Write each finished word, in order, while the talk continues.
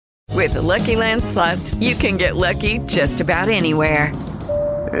With the Lucky Land Slots, you can get lucky just about anywhere.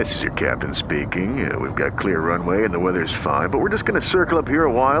 This is your captain speaking. We've got clear runway and the weather's fine, but we're just going to circle up here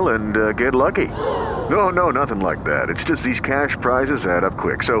a while and get lucky. No, nothing like that. It's just these cash prizes add up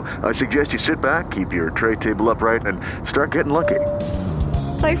quick. So I suggest you sit back, keep your tray table upright, and start getting lucky.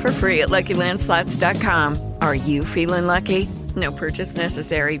 Play for free at LuckyLandSlots.com. Are you feeling lucky? No purchase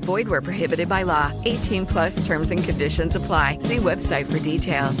necessary. Void where prohibited by law. 18 plus terms and conditions apply. See website for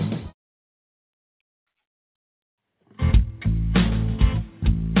details.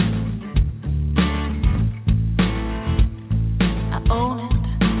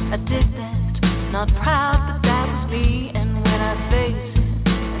 Not proud, but that was me. And when I face it,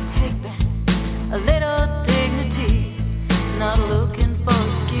 I take back a little dignity. Not looking for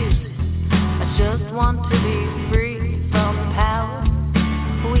excuses. I just want to be free from power,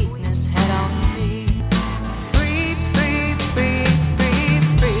 weakness head on me. Free, free, free,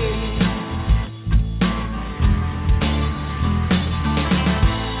 free, free.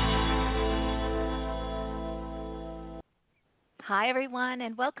 Hi, everyone,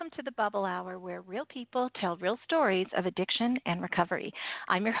 and welcome to the Bubble Hour, where real people tell real stories of addiction and recovery.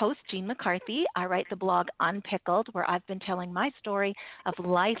 I'm your host, Jean McCarthy. I write the blog Unpickled, where I've been telling my story of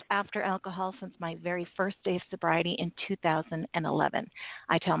life after alcohol since my very first day of sobriety in 2011.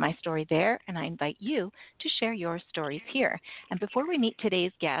 I tell my story there, and I invite you to share your stories here. And before we meet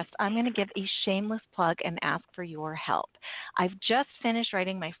today's guest, I'm going to give a shameless plug and ask for your help. I've just finished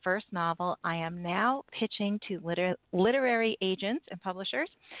writing my first novel. I am now pitching to literary agents and publishers,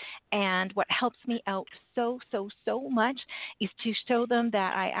 and what helps me out so much is to show them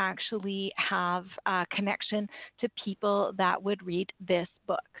that I actually have a connection to people that would read this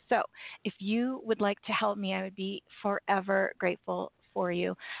book. So if you would like to help me, I would be forever grateful for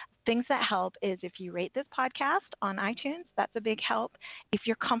you. Things that help is if you rate this podcast on iTunes, that's a big help. If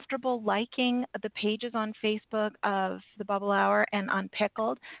you're comfortable liking the pages on Facebook of the Bubble Hour and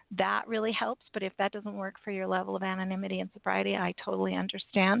Unpickled, that really helps. But if that doesn't work for your level of anonymity and sobriety, I totally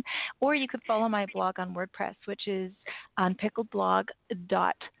understand. Or you could follow my blog on WordPress, which is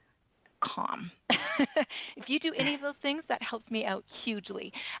unpickledblog.com. If you do any of those things, that helps me out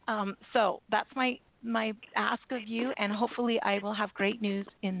hugely. So that's my ask of you, and hopefully I will have great news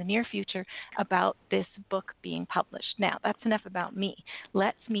in the near future about this book being published. Now, that's enough about me.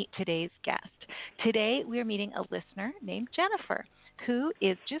 Let's meet today's guest. Today, we're meeting a listener named Jennifer, who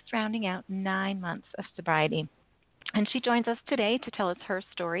is just rounding out 9 months of sobriety. And she joins us today to tell us her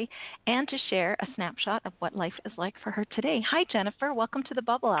story and to share a snapshot of what life is like for her today. Hi, Jennifer. Welcome to the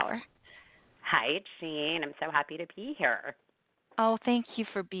Bubble Hour. Hi, Jean. I'm so happy to be here. Oh, thank you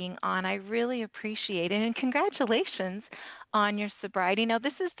for being on. I really appreciate it. And congratulations on your sobriety. Now,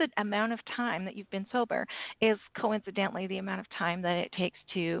 this is the amount of time that you've been sober is coincidentally the amount of time that it takes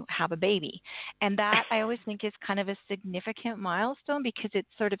to have a baby. And that I always think is kind of a significant milestone because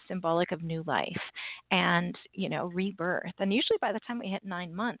it's sort of symbolic of new life and, rebirth. And usually by the time we hit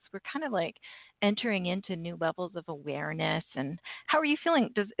 9 months, we're kind of like entering into new levels of awareness. And how are you feeling?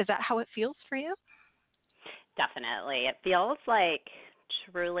 Is that how it feels for you? Definitely. It feels like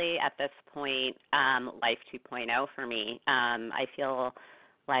truly at this point, life 2.0 for me. I feel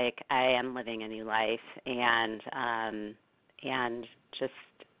like I am living a new life and just,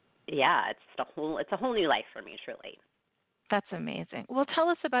 it's a whole new life for me, truly. That's amazing. Well, tell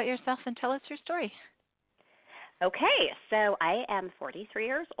us about yourself and tell us your story. Okay, so I am 43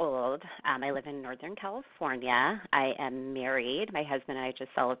 years old. I live in Northern California. I am married. My husband and I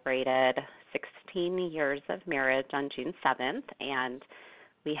just celebrated 16 years of marriage on June 7th, and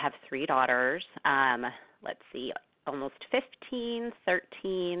we have 3 daughters. Almost 15,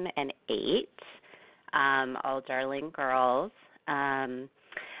 13, and 8, all darling girls. I'm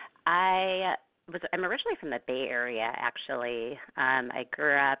originally from the Bay Area, actually. I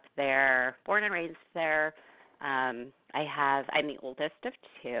grew up there, born and raised there. I'm the oldest of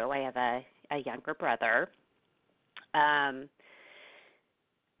 2. I have a younger brother.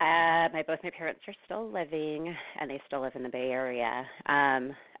 Both my parents are still living, and they still live in the Bay Area.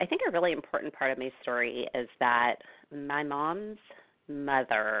 I think a really important part of my story is that my mom's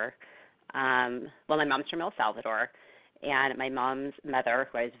mother, my mom's from El Salvador, and my mom's mother,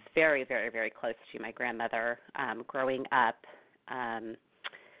 who I was very, very, very close to, my grandmother, growing up,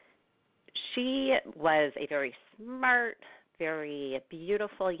 she was a very smart, very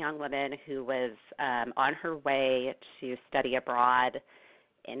beautiful young woman who was on her way to study abroad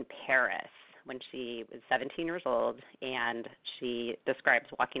in Paris when she was 17 years old, and she describes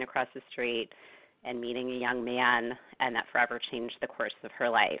walking across the street and meeting a young man, and that forever changed the course of her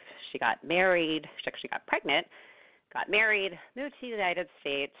life. She got married. She actually got pregnant got married, moved to the United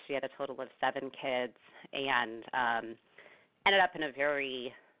States. She had a total of 7 kids, and ended up in a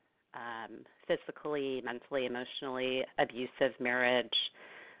very physically, mentally, emotionally abusive marriage.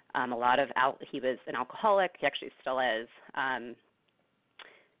 He was an alcoholic. He actually still is.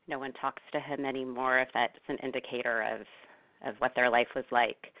 No one talks to him anymore, if that's an indicator of what their life was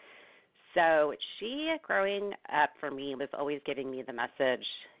like. So she, growing up for me, was always giving me the message,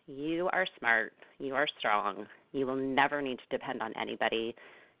 you are smart, you are strong, you will never need to depend on anybody.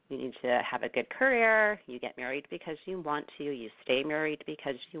 You need to have a good career, you get married because you want to, you stay married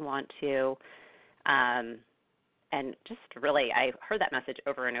because you want to. And just really, I heard that message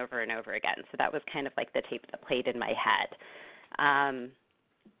over and over and over again. So that was kind of like the tape that played in my head.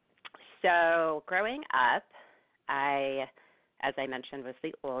 So growing up, as I mentioned, was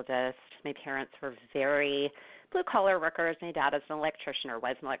the oldest. My parents were very blue-collar workers. My dad is an electrician, or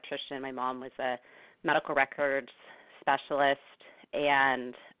was an electrician. My mom was a medical records specialist.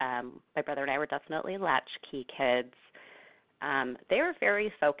 And my brother and I were definitely latchkey kids. They were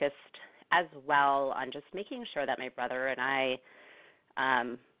very focused as well on just making sure that my brother and I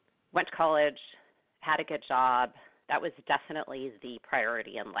went to college, had a good job. That was definitely the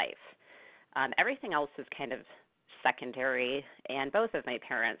priority in life. Everything else is kind of secondary, and both of my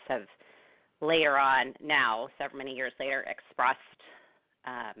parents have later on now, several many years later, expressed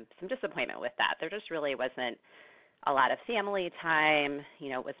some disappointment with that. There just really wasn't a lot of family time.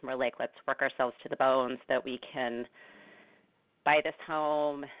 It was more like, let's work ourselves to the bone so that we can buy this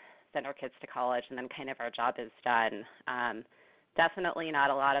home, send our kids to college, and then kind of our job is done. Definitely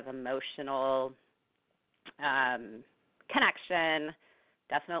not a lot of emotional connection.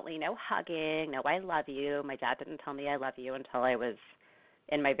 Definitely no hugging, no I love you. My dad didn't tell me I love you until I was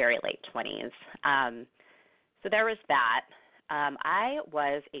in my very late 20s. So there was that. I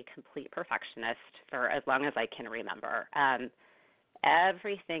was a complete perfectionist for as long as I can remember.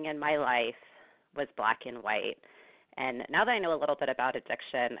 Everything in my life was black and white. And now that I know a little bit about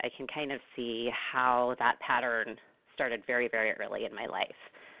addiction, I can kind of see how that pattern started very, very early in my life.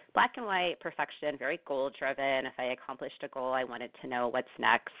 Black and white, perfection, very goal-driven. If I accomplished a goal, I wanted to know what's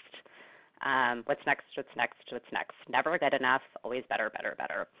next. What's next, what's next, what's next. Never good enough, always better, better,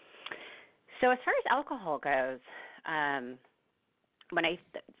 better. So as far as alcohol goes, when I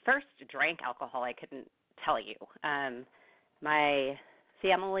first drank alcohol, I couldn't tell you. My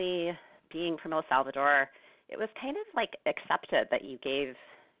family, being from El Salvador, it was kind of like accepted that you gave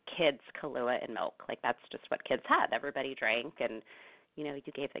kids Kahlua and milk. Like that's just what kids had. Everybody drank, and you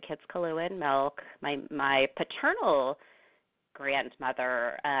gave the kids Kahlua and milk. My paternal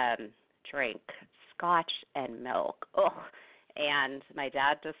grandmother drank scotch and milk. And my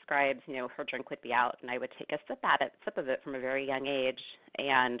dad describes, her drink would be out, and I would take a sip of it from a very young age,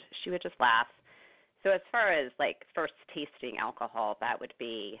 and she would just laugh. So as far as like first tasting alcohol, that would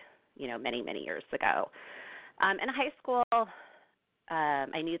be, many, many years ago. In high school,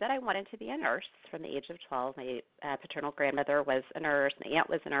 I knew that I wanted to be a nurse from the age of 12. My paternal grandmother was a nurse. My aunt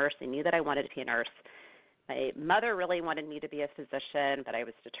was a nurse. I knew that I wanted to be a nurse. My mother really wanted me to be a physician, but I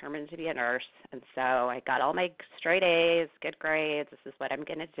was determined to be a nurse. And so I got all my straight A's, good grades. This is what I'm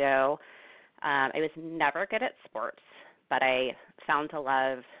going to do. I was never good at sports, but I found a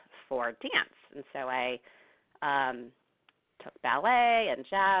love for dance. And so I took ballet and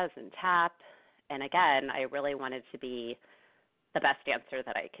jazz and tap. And again, I really wanted to be the best dancer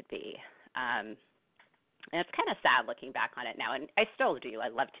that I could be. And it's kind of sad looking back on it now, and I still do. I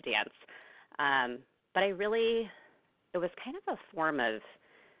love to dance. But it was kind of a form of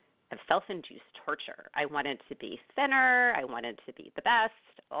self-induced torture. I wanted to be thinner. I wanted to be the best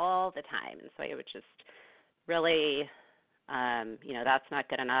all the time. And so I would just really, that's not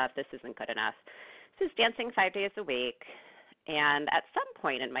good enough. This isn't good enough. So I was dancing 5 days a week. And at some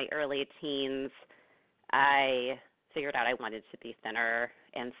point in my early teens, I figured out I wanted to be thinner.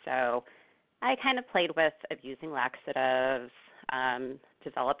 And so I kind of played with abusing laxatives,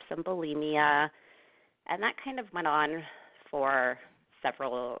 developed some bulimia, and that kind of went on for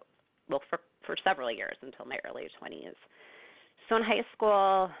several years until my early 20s. So in high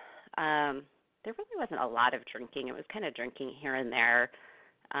school, there really wasn't a lot of drinking. It was kind of drinking here and there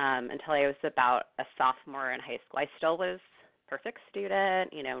until I was about a sophomore in high school. I still was a perfect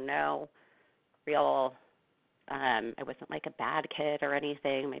student, no real, I wasn't like a bad kid or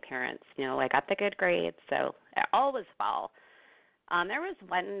anything. My parents, I got the good grades, so all was well. There was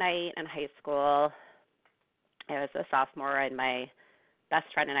one night in high school, I was a sophomore, and my best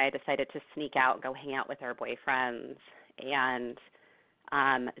friend and I decided to sneak out and go hang out with our boyfriends. And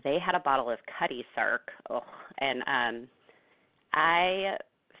they had a bottle of Cuddy Sark. And I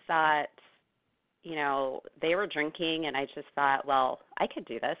thought they were drinking, and I just thought, well, I could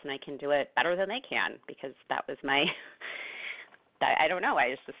do this, and I can do it better than they can, because that was my, I don't know, I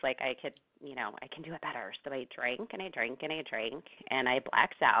was just like, I can do it better. So I drank, and I drank, and I drank, and I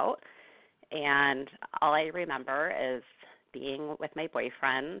blacked out, and all I remember is being with my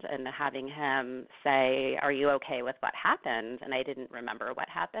boyfriend and having him say, "Are you okay with what happened?" And I didn't remember what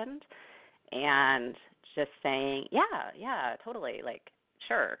happened, and just saying, yeah, totally, like,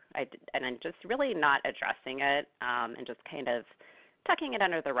 sure. And I'm just really not addressing it, and just kind of tucking it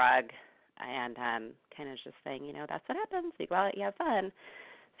under the rug, and kind of just saying, that's what happens. You go out, you have fun.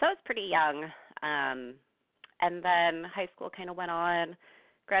 So I was pretty young, and then high school kind of went on.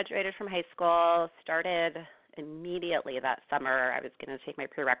 Graduated from high school, started immediately that summer. I was going to take my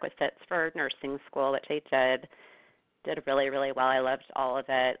prerequisites for nursing school, which I did. Did really, really well. I loved all of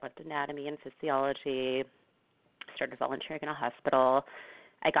it. Loved anatomy and physiology. Started volunteering in a hospital.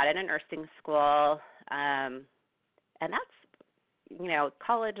 I got into nursing school, and that's,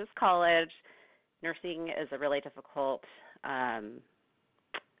 college is college. Nursing is a really difficult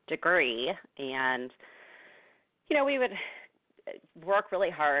degree, and, we would work really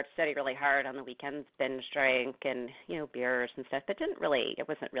hard, study really hard on the weekends, binge drink and, beers and stuff, but it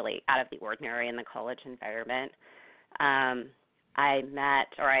wasn't really out of the ordinary in the college environment. I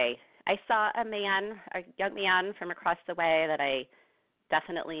saw a young man from across the way that I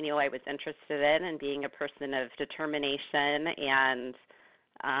definitely knew I was interested in, and being a person of determination and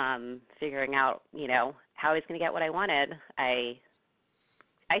figuring out, how I was going to get what I wanted. I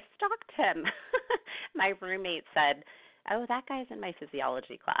stalked him. My roommate said, "Oh, that guy's in my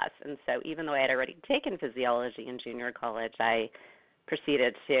physiology class." And so even though I had already taken physiology in junior college, I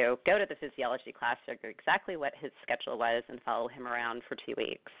proceeded to go to the physiology class, figure exactly what his schedule was, and follow him around for 2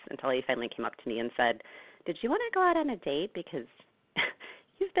 weeks until he finally came up to me and said, "Did you want to go out on a date? Because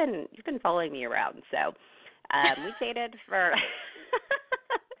you've been following me around." So we dated for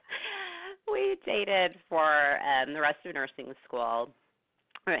the rest of nursing school.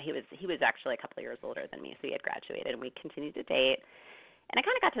 He was actually a couple of years older than me, so he had graduated, and we continued to date. And I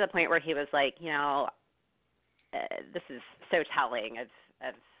kind of got to the point where he was like, this is so telling of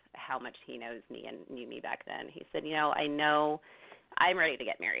how much he knows me and knew me back then. He said, I know I'm ready to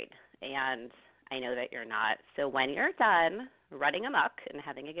get married, and I know that you're not. So when you're done running amok and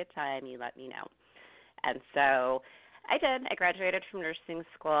having a good time, you let me know. And so I did. I graduated from nursing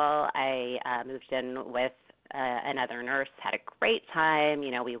school. I moved in with another nurse, had a great time.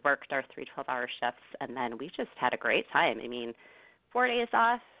 We worked our 3 12-hour shifts, and then we just had a great time. 4 days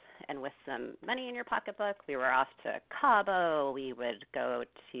off, and with some money in your pocketbook, we were off to Cabo. We would go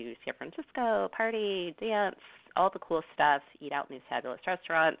to San Francisco, party, dance, all the cool stuff, eat out in these fabulous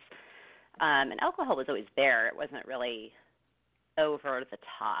restaurants. And alcohol was always there. It wasn't really over the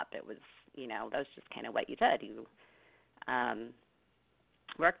top. It was, that was just kind of what you did. You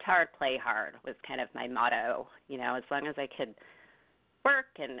worked hard, play hard was kind of my motto, as long as I could work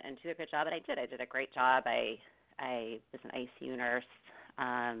and do a good job. And I did. I did a great job. I was an ICU nurse.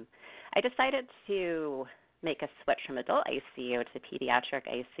 I decided to make a switch from adult ICU to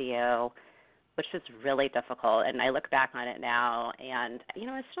pediatric ICU, which was really difficult. And I look back on it now, and, I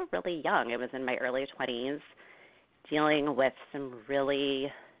was still really young. I was in my early 20s dealing with some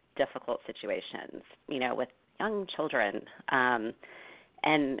really difficult situations, with young children.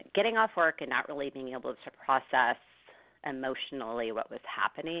 And getting off work and not really being able to process emotionally what was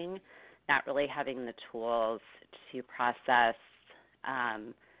happening, not really having the tools to process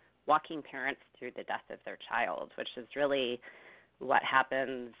walking parents through the death of their child, which is really what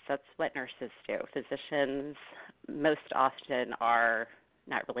happens. That's what nurses do. Physicians most often are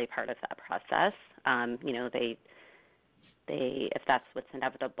not really part of that process. They if that's what's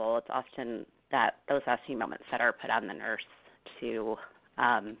inevitable, it's often those last few moments that are put on the nurse to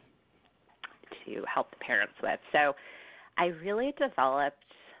help the parents with. So I really developed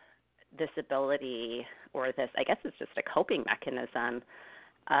this ability, or this, I guess it's just a coping mechanism,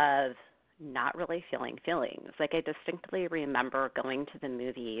 of not really feeling feelings. Like, I distinctly remember going to the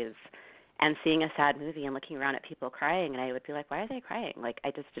movies and seeing a sad movie and looking around at people crying, and I would be like, why are they crying? Like,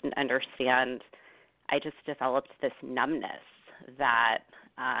 I just didn't understand. I just developed this numbness that,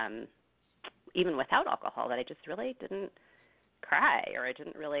 even without alcohol, that I just really didn't cry, or I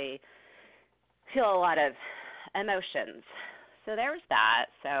didn't really feel a lot of emotions. So there was that.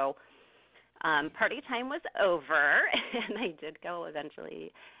 So party time was over, and I did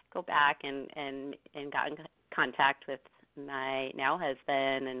eventually go back and got in contact with my now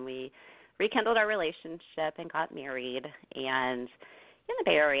husband, and we rekindled our relationship and got married. And in the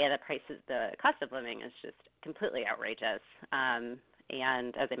Bay Area, the cost of living is just completely outrageous.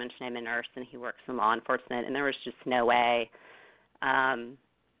 and as I mentioned, I'm a nurse, and he works in law enforcement, and there was just no way.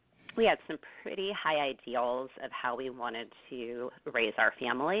 We had some pretty high ideals of how we wanted to raise our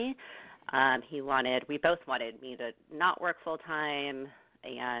family. We both wanted me to not work full time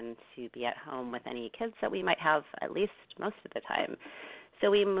and to be at home with any kids that we might have, at least most of the time.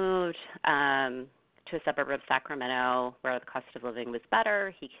 So we moved to a suburb of Sacramento where the cost of living was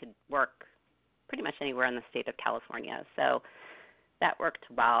better. He could work pretty much anywhere in the state of California. So that worked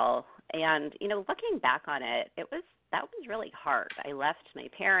well. And, looking back on it, that was really hard. I left my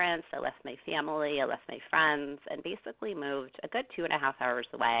parents, I left my family, I left my friends, and basically moved a good 2.5 hours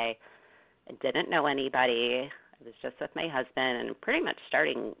away. I didn't know anybody. I was just with my husband and pretty much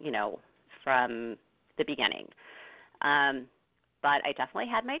starting, from the beginning. But I definitely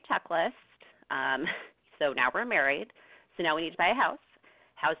had my checklist. So now we're married. So now we need to buy a house.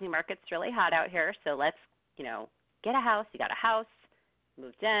 Housing market's really hot out here. So let's, get a house. You got a house,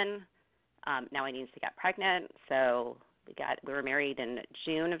 moved in. Now I need to get pregnant. So we were married in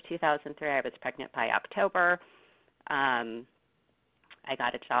June of 2003. I was pregnant by October. I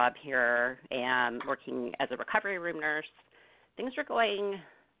got a job here and working as a recovery room nurse. Things were going,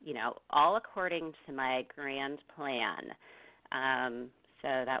 all according to my grand plan. So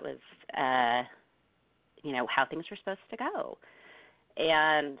that was, how things were supposed to go.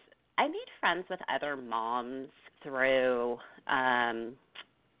 And I made friends with other moms through I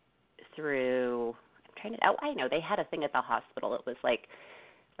know they had a thing at the hospital. It was like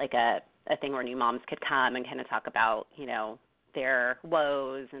a thing where new moms could come and kind of talk about, their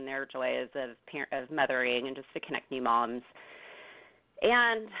woes and their joys of mothering, and just to connect new moms.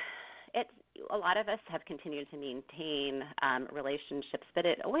 And a lot of us have continued to maintain relationships, but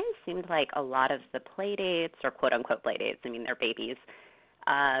it always seemed like a lot of the play dates, or quote-unquote play dates, they're babies,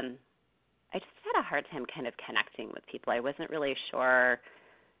 I just had a hard time kind of connecting with people. I wasn't really sure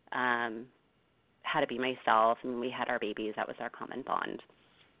how to be myself, and when we had our babies, that was our common bond.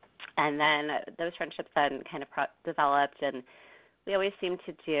 And then those friendships then kind of developed, and we always seemed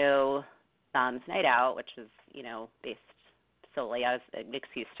to do Mom's Night Out, which was, based solely as an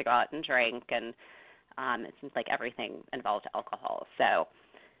excuse to go out and drink, and it seems like everything involved alcohol. So,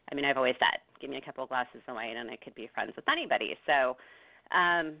 I've always said, give me a couple of glasses of wine and I could be friends with anybody. So,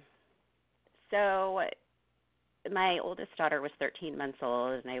 my oldest daughter was 13 months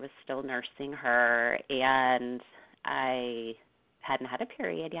old, and I was still nursing her, and I hadn't had a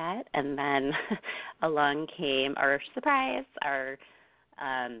period yet. And then along came our surprise, our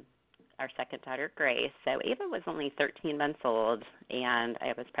second daughter, Grace. So Ava was only 13 months old, and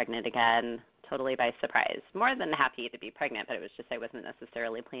I was pregnant again, totally by surprise. More than happy to be pregnant, but it was just I wasn't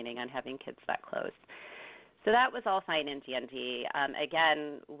necessarily planning on having kids that close. So that was all fine and dandy.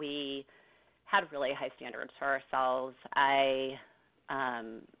 Again, we had really high standards for ourselves.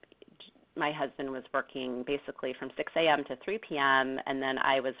 My husband was working basically from 6 a.m. to 3 p.m., and then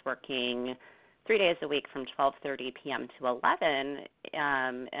I was working 3 days a week from 12:30 p.m. to 11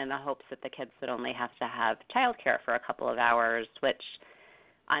 in the hopes that the kids would only have to have childcare for a couple of hours, which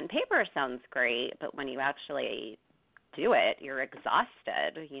on paper sounds great, but when you actually do it, you're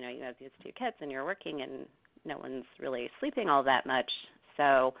exhausted. You have these two kids and you're working and no one's really sleeping all that much.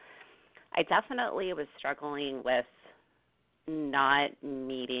 So I definitely was struggling with not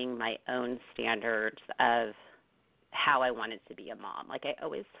meeting my own standards of how I wanted to be a mom. Like I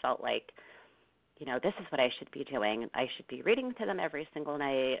always felt like, this is what I should be doing. I should be reading to them every single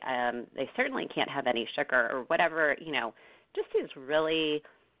night. They certainly can't have any sugar or whatever, just these really,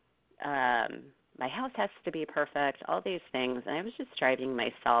 my house has to be perfect, all these things. And I was just driving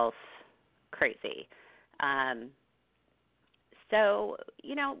myself crazy. So,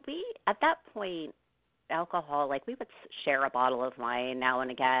 we, at that point, alcohol, like we would share a bottle of wine now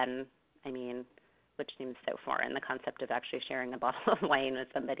and again, which seems so foreign, the concept of actually sharing a bottle of wine with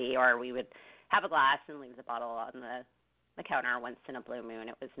somebody, or we would have a glass and leave the bottle on the counter once in a blue moon.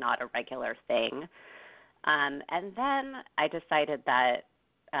 It was not a regular thing. And then I decided that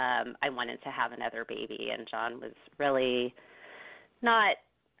I wanted to have another baby, and John was really not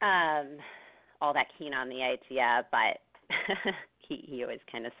all that keen on the idea, but he always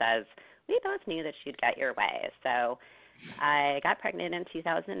kind of says, we both knew that you'd get your way. So I got pregnant in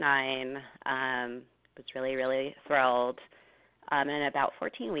 2009, was really, really thrilled. And about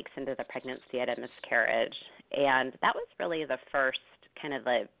 14 weeks into the pregnancy, I had a miscarriage. And that was really the first kind of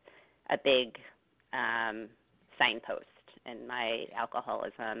a big signpost in my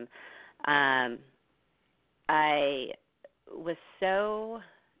alcoholism. I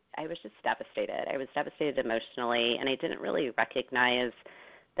was just devastated. I was devastated emotionally, and I didn't really recognize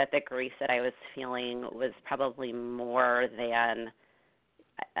that the grief that I was feeling was probably more than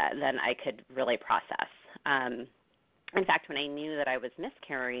then I could really process. In fact, when I knew that I was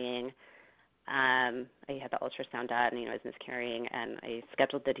miscarrying, I had the ultrasound done, and I was miscarrying, and I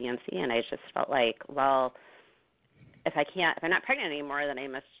scheduled the D&C, and I just felt like, well, if I'm not pregnant anymore, then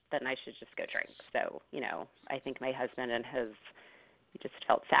I should just go drink. So, I think my husband he just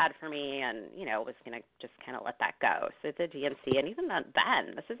felt sad for me, and was going to just kind of let that go. So the D&C, and even then,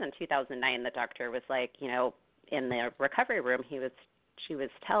 this is in 2009, the doctor was like, in the recovery room, she was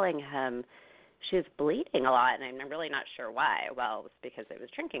telling him she was bleeding a lot, and I'm really not sure why. Well, it was because I was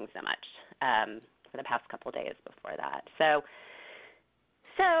drinking so much for the past couple of days before that. So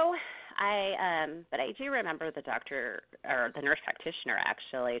but I do remember the doctor or the nurse practitioner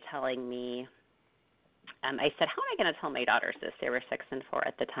actually telling me, I said, how am I going to tell my daughters this? They were 6 and 4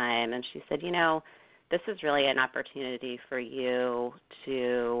 at the time, and she said, this is really an opportunity for you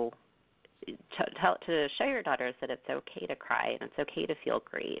to show your daughters that it's okay to cry and it's okay to feel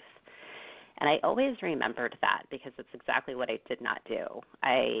grief. And I always remembered that because it's exactly what I did not do.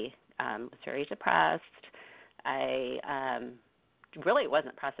 I was very depressed. I really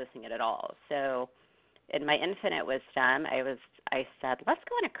wasn't processing it at all. So in my infinite wisdom, I said, let's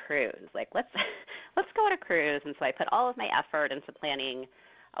go on a cruise. Like, let's go on a cruise. And so I put all of my effort into planning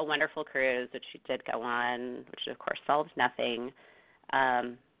a wonderful cruise, which she did go on, which of course solved nothing.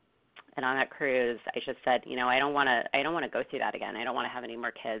 And on that cruise, I just said, I don't want to go through that again. I don't want to have any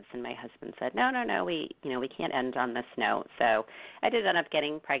more kids. And my husband said, no, we can't end on this note. So I did end up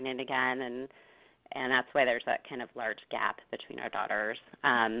getting pregnant again, and that's why there's that kind of large gap between our daughters.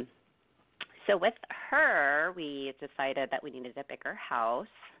 So with her, we decided that we needed a bigger house.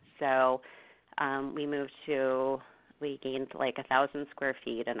 So we gained like 1,000 square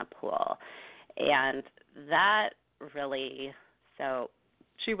feet and a pool. And that really, so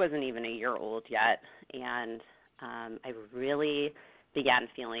she wasn't even a year old yet, and I really began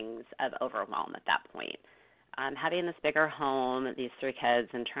feelings of overwhelm at that point. Having this bigger home, these 3 kids,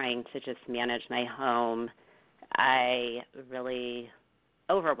 and trying to just manage my home,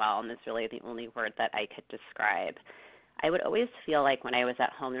 overwhelm is really the only word that I could describe. I would always feel like when I was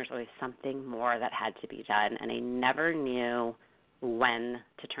at home, there's always something more that had to be done, and I never knew when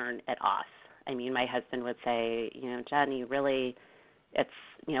to turn it off. I mean, my husband would say, Jen, it's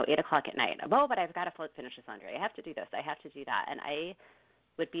 8 o'clock at night. Oh, but I've got to finish this laundry. I have to do this. I have to do that. And I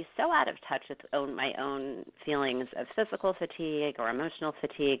would be so out of touch with my own feelings of physical fatigue or emotional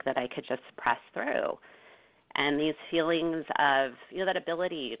fatigue that I could just press through. And these feelings of, that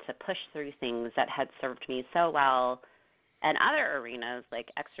ability to push through things that had served me so well in other arenas like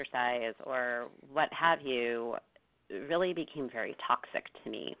exercise or what have you really became very toxic to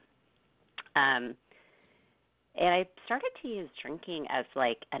me. And I started to use drinking as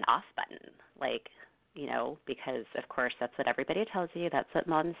like an off button, because of course that's what everybody tells you. That's what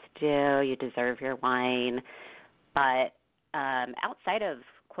moms do. You deserve your wine. But outside of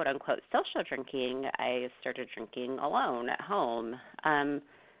quote unquote social drinking, I started drinking alone at home. And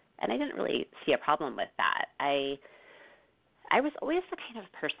I didn't really see a problem with that. I was always the kind of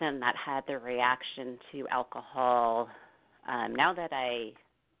person that had the reaction to alcohol. Now that I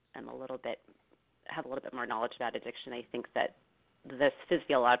am have a little bit more knowledge about addiction, I think that this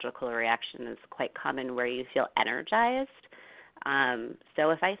physiological reaction is quite common where you feel energized. So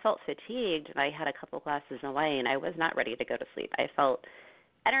if I felt fatigued and I had a couple glasses of wine, I was not ready to go to sleep. I felt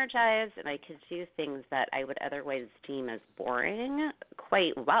energized, and I could do things that I would otherwise deem as boring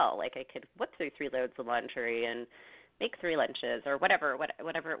quite well. Like I could whip through 3 loads of laundry and make 3 lunches or whatever it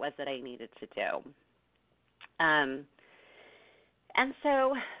was that I needed to do. And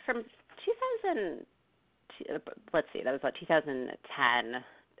so from 2000, let's see, that was about 2010.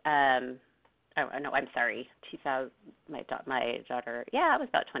 Oh no, I'm sorry, 2000. My daughter, yeah, it was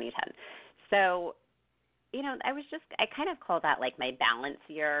about 2010. So, I kind of call that like my balance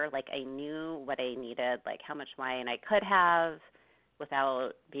year. Like I knew what I needed, like how much wine I could have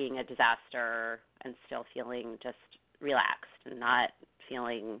without being a disaster and still feeling just relaxed and not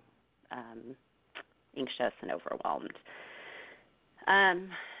feeling anxious and overwhelmed.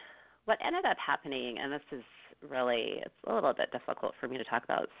 What ended up happening, and this is really, it's a little bit difficult for me to talk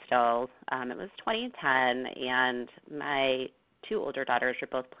about still, it was 2010, and my 2 older daughters were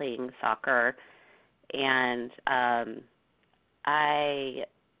both playing soccer, and I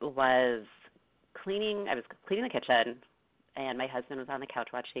was cleaning the kitchen, and my husband was on the couch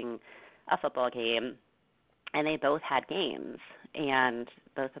watching a football game, and they both had games, and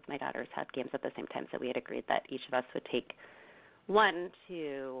both of my daughters had games at the same time, so we had agreed that each of us would take one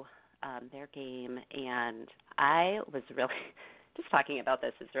to their game, and I was really, just talking about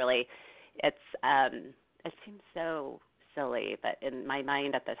this is really, it seems so silly, but in my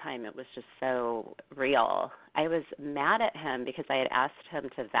mind at the time it was just so real. I was mad at him because I had asked him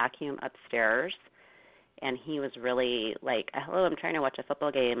to vacuum upstairs, and he was really like, hello, I'm trying to watch a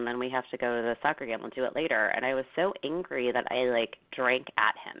football game and we have to go to the soccer game. We'll do it later. And I was so angry that I, like, drank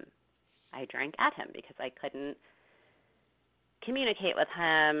at him. I drank at him because I couldn't communicate with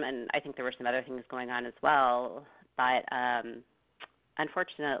him, and I think there were some other things going on as well. But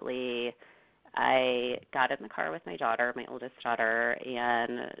unfortunately, I got in the car with my daughter, my oldest daughter,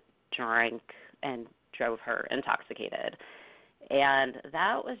 and drank and drove her intoxicated. And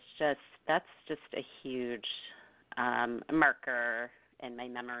that's just a huge marker in my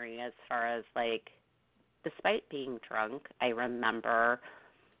memory as far as, like, despite being drunk, I remember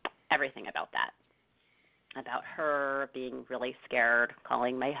everything about that, about her being really scared,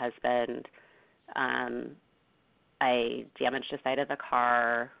 calling my husband. I damaged the side of the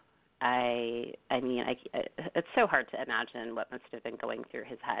car. It's so hard to imagine what must have been going through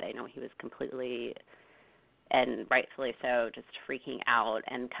his head. I know he was completely, and rightfully so, just freaking out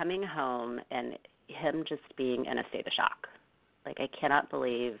and coming home and him just being in a state of shock. Like, I cannot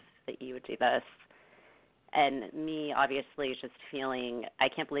believe that you would do this. And me obviously just feeling, I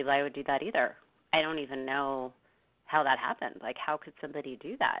can't believe I would do that either. I don't even know how that happened. Like, how could somebody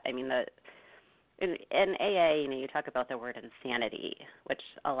do that? I mean, in AA, you talk about the word insanity, which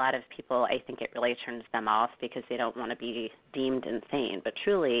a lot of people, I think it really turns them off because they don't want to be deemed insane. But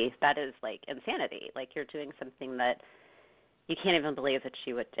truly, that is like insanity. Like, you're doing something that you can't even believe that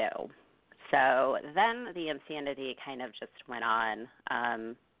you would do. So then the insanity kind of just went on,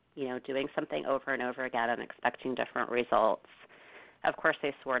 doing something over and over again and expecting different results. Of course,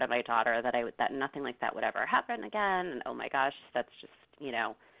 I swore to my daughter that nothing like that would ever happen again. And, oh, my gosh, that's just,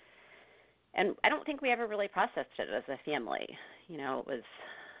 And I don't think we ever really processed it as a family. It was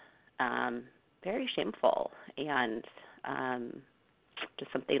very shameful and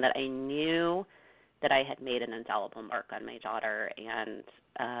just something that I knew that I had made an indelible mark on my daughter, and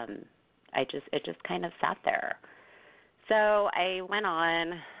it just kind of sat there. So I went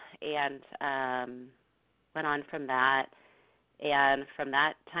on from that, and from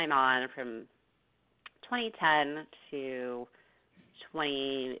that time on, from 2010 to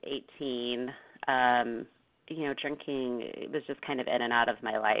 2018, drinking, it was just kind of in and out of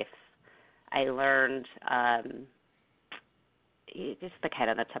my life. I learned just the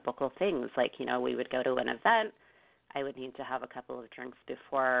typical things, like, we would go to an event. I would need to have a couple of drinks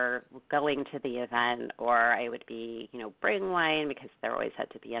before going to the event, or I would be, bring wine because there always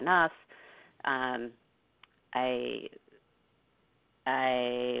had to be enough.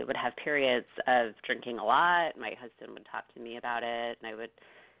 I would have periods of drinking a lot. My husband would talk to me about it, and I would,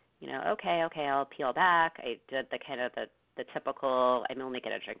 okay, I'll peel back. I did the typical, I'm only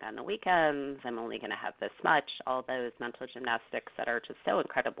going to drink on the weekends, I'm only going to have this much, all those mental gymnastics that are just so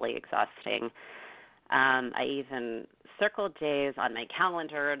incredibly exhausting. I even circled days on my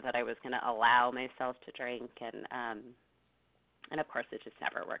calendar that I was going to allow myself to drink, and of course it just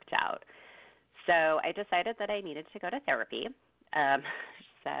never worked out. So I decided that I needed to go to therapy.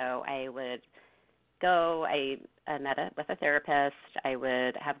 So I would go, I met with a therapist. I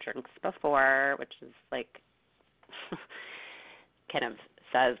would have drinks before, which is like kind of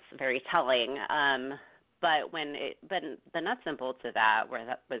says very telling. But the nuts and bolts of that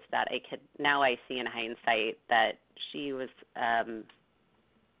was that now I see in hindsight that she was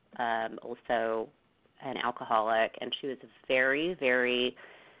also an alcoholic, and she was very, very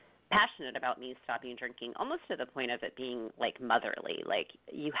passionate about me stopping drinking, almost to the point of it being like motherly. Like,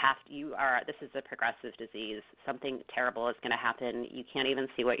 this is a progressive disease. Something terrible is going to happen. You can't even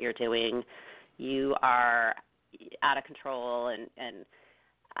see what you're doing. You are out of control. And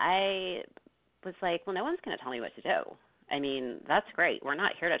I was like, well, no one's going to tell me what to do. I mean, that's great. We're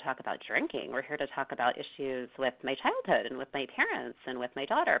not here to talk about drinking. We're here to talk about issues with my childhood and with my parents and with my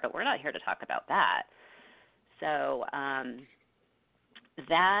daughter, but we're not here to talk about that. So,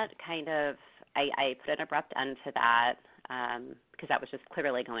 that kind of, I put an abrupt end to that because that was just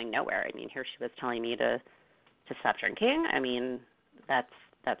clearly going nowhere. I mean, here she was telling me to stop drinking. I mean, that's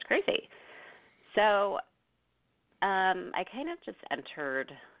crazy. So I kind of just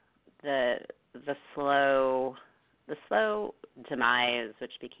entered the slow demise,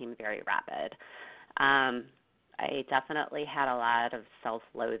 which became very rapid. I definitely had a lot of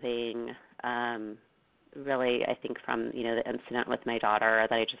self-loathing. Really, I think from, the incident with my daughter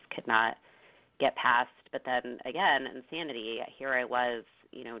that I just could not get past. But then again, insanity. Here I was,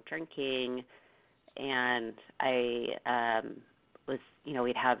 drinking, and I was,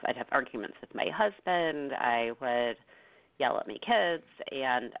 I'd have arguments with my husband. I would yell at my kids,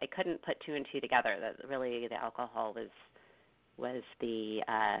 and I couldn't put two and two together that really the alcohol was was the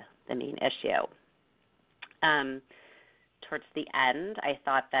main issue. Towards the end, I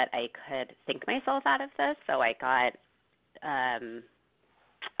thought that I could think myself out of this, so I got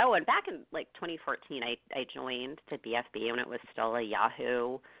and back in like 2014, I joined the BFB when it was still a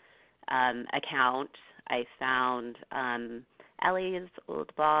Yahoo account. I found Ellie's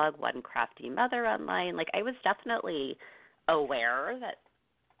old blog, One Crafty Mother, online. Like, I was definitely aware that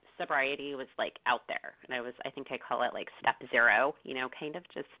sobriety was like out there, and I think I call it like step zero, kind of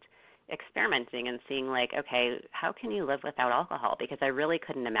just experimenting and seeing like, okay, how can you live without alcohol? Because I really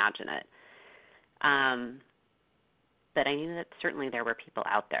couldn't imagine it. But I knew that certainly there were people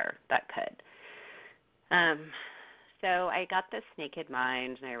out there that could. So I got this Naked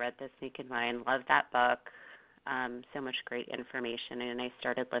Mind, and I read this Naked Mind, loved that book, so much great information, and I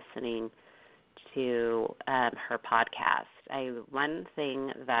started listening to her podcast. One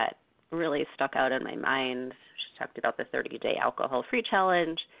thing that really stuck out in my mind, she talked about the 30-day alcohol-free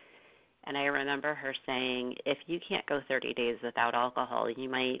challenge, and I remember her saying, if you can't go 30 days without alcohol, you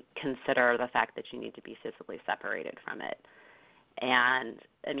might consider the fact that you need to be physically separated from it. And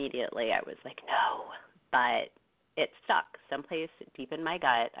immediately I was like, no, but it stuck. Someplace deep in my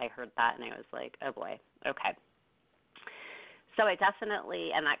gut, I heard that, and I was like, oh, boy, okay. So I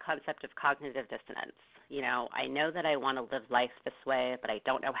definitely, and that concept of cognitive dissonance, I know that I want to live life this way, but I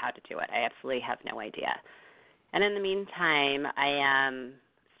don't know how to do it. I absolutely have no idea. And in the meantime, I am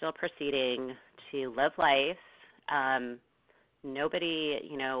still proceeding to live life. Nobody,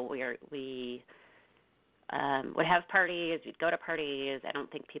 we would have parties, we'd go to parties. I don't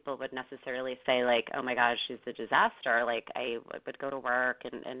think people would necessarily say like, oh my gosh, she's a disaster. Like, I would go to work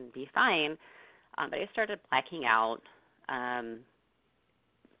and be fine. But I started blacking out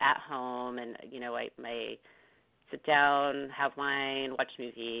at home, and I sit down, have wine, watch a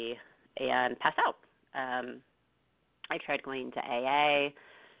movie, and pass out. I tried going to AA.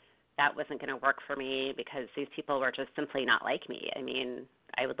 That wasn't going to work for me because these people were just simply not like me. I mean,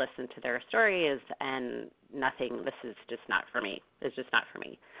 I would listen to their stories and this is just not for me. It's just not for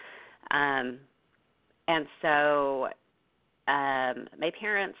me. And so my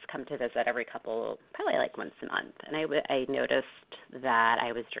parents come to visit every probably like once a month. And I noticed that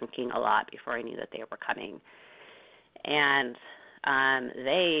I was drinking a lot before I knew that they were coming. And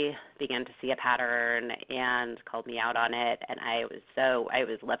they began to see a pattern and called me out on it, and I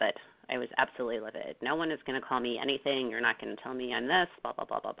was livid. I was absolutely livid. No one is going to call me anything. You're not going to tell me I'm this, blah, blah,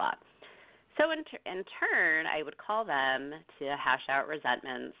 blah, blah, blah. So in turn, I would call them to hash out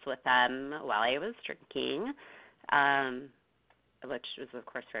resentments with them while I was drinking, which was, of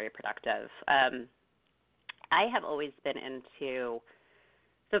course, very productive. I have always been into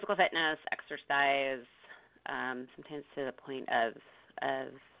physical fitness, exercise, sometimes to the point of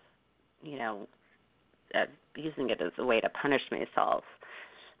using it as a way to punish myself.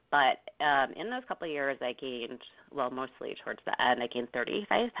 But in those couple of years, I gained, mostly towards the end, I gained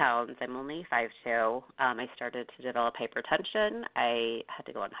 35 pounds. I'm only 5'2". I started to develop hypertension. I had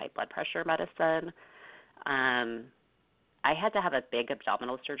to go on high blood pressure medicine. I had to have a big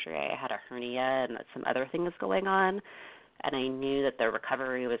abdominal surgery. I had a hernia and some other things going on. And I knew that the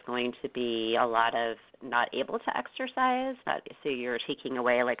recovery was going to be a lot of not able to exercise. So you're taking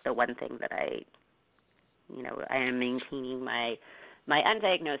away like the one thing that I am maintaining my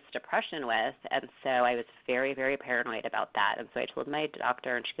undiagnosed depression with. And so I was very, very paranoid about that. And so I told my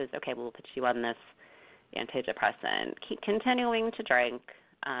doctor, and she goes, okay, we'll put you on this antidepressant. Keep continuing to drink,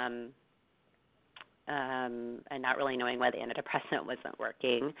 and not really knowing why the antidepressant wasn't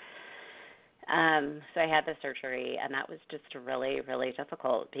working. So I had the surgery, and that was just really, really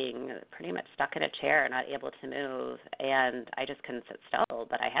difficult, being pretty much stuck in a chair, not able to move, and I just couldn't sit still,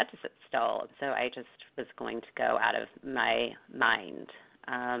 but I had to sit still, so I just was going to go out of my mind.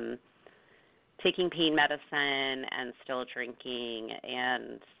 Taking pain medicine and still drinking,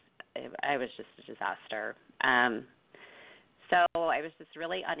 and I was just a disaster. So I was just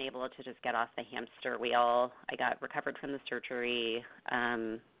really unable to just get off the hamster wheel. I got recovered from the surgery,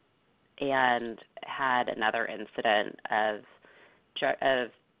 and had another incident of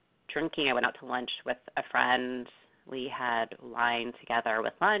drinking. I went out to lunch with a friend. We had wine together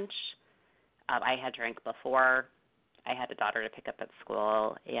with lunch. I had drank before. I had a daughter to pick up at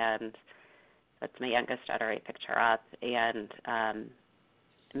school, and that's my youngest daughter. I picked her up, and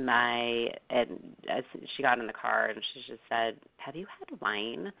as she got in the car, and she just said, "Have you had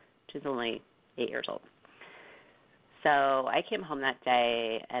wine?" She's only 8 years old. So I came home that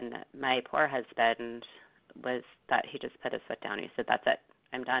day, and my poor husband he just put his foot down. He said, "That's it.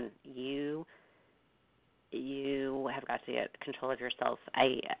 I'm done. You have got to get control of yourself."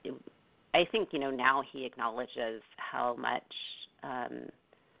 I think, now he acknowledges how much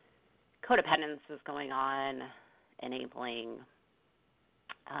codependence is going on, enabling,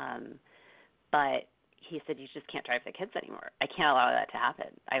 but he said, you just can't drive the kids anymore. I can't allow that to happen.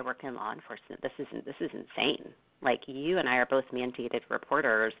 I work in law enforcement. This is insane. Like, you and I are both mandated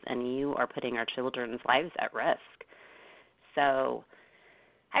reporters, and you are putting our children's lives at risk. So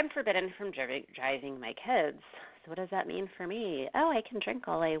I'm forbidden from driving my kids. So what does that mean for me? Oh, I can drink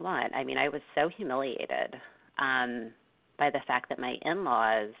all I want. I mean, I was so humiliated by the fact that my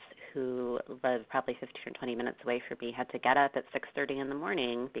in-laws, who live probably 15 or 20 minutes away from me, had to get up at 6:30 in the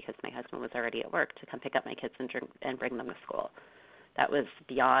morning because my husband was already at work to come pick up my kids and bring them to school. That was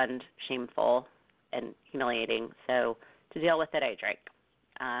beyond shameful and humiliating. So to deal with it, I drank.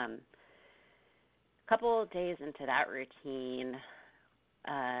 A couple of days into that routine,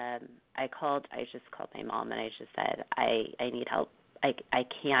 I just called my mom, and I just said, I need help. I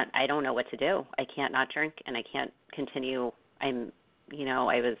can't, I don't know what to do. I can't not drink, and I can't continue. I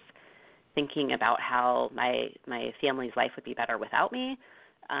was thinking about how my family's life would be better without me,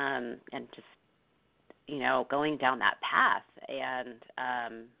 and just, going down that path. And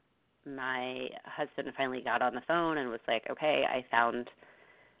my husband finally got on the phone and was like, okay, I found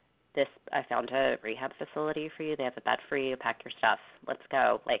a rehab facility for you. They have a bed for you. Pack your stuff. Let's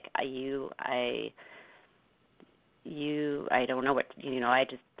go. Like, I don't know what,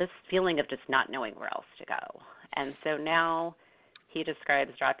 this feeling of just not knowing where else to go. And so now he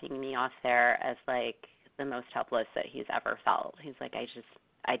describes dropping me off there as like the most helpless that he's ever felt. He's like,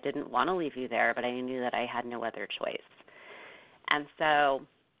 I didn't want to leave you there, but I knew that I had no other choice. And so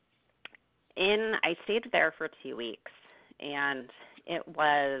I stayed there for 2 weeks, and it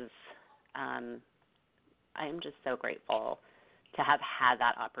was, I'm just so grateful to have had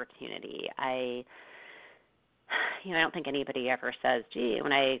that opportunity. I don't think anybody ever says, gee,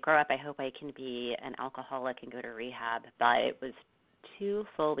 when I grow up, I hope I can be an alcoholic and go to rehab. But it was 2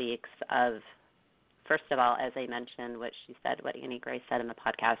 full weeks of, first of all, as I mentioned, what Annie Gray said in the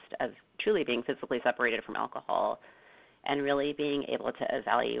podcast, of truly being physically separated from alcohol and really being able to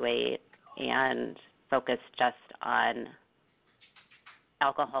evaluate and focus just on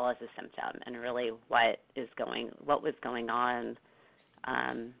alcohol as a symptom, and really what was going on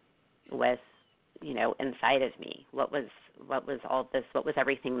with, inside of me. What was all this? What was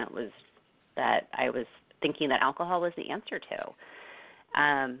everything that I was thinking that alcohol was the answer to?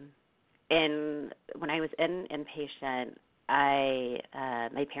 And when I was inpatient,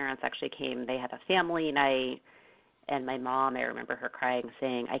 my parents actually came. They had a family night, and my mom, I remember her crying,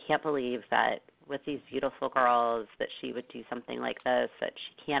 saying, I can't believe that with these beautiful girls that she would do something like this, that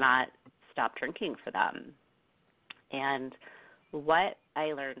she cannot stop drinking for them. And what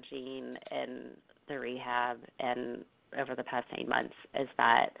I learned, Jean, in the rehab and over the past 9 months is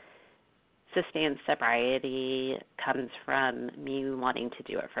that sustained sobriety comes from me wanting to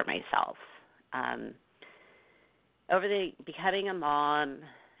do it for myself. Becoming a mom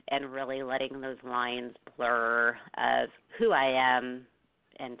and really letting those lines blur of who I am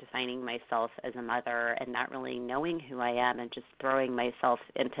and defining myself as a mother and not really knowing who I am and just throwing myself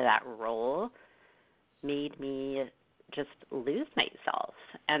into that role made me just lose myself.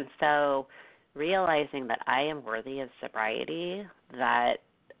 And so realizing that I am worthy of sobriety, that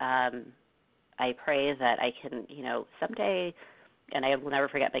I pray that I can, someday, and I will never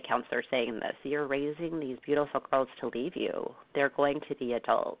forget my counselor saying this, you're raising these beautiful girls to leave you. They're going to be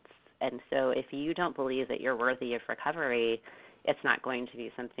adults. And so if you don't believe that you're worthy of recovery, it's not going to be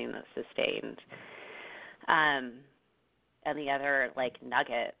something that's sustained. And the other,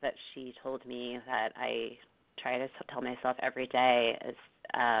 nugget that she told me that I try to tell myself every day is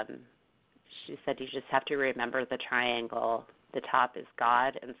she said, you just have to remember the triangle. The top is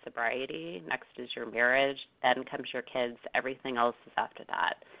God and sobriety. Next is your marriage. Then comes your kids. Everything else is after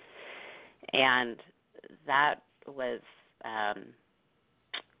that. And that was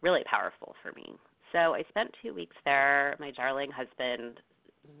really powerful for me. So I spent 2 weeks there. My darling husband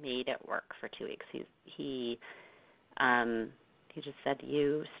made it work for 2 weeks. He just said,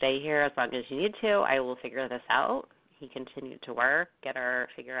 you stay here as long as you need to. I will figure this out. He continued to work,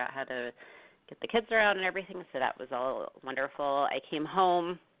 figure out how to get the kids around and everything. So that was all wonderful. I came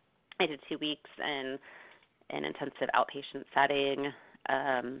home. I did 2 weeks in an intensive outpatient setting.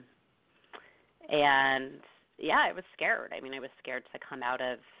 And yeah, I was scared. I was scared to come out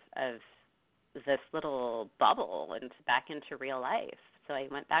of this little bubble and back into real life. So I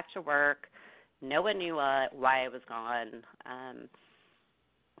went back to work. No one knew why I was gone,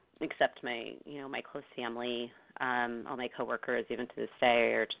 except my close family. All my coworkers, even to this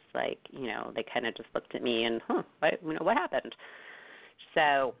day, are just they kind of just looked at me and, what happened?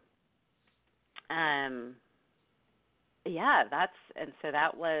 So yeah, so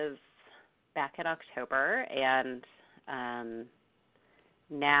that was back in October, and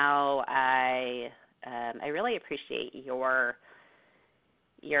now I really appreciate your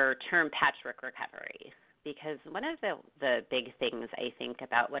term patchwork recovery, because one of the big things I think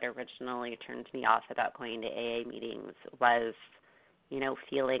about what originally turned me off about going to AA meetings was,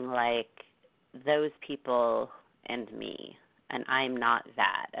 feeling like those people and me, and I'm not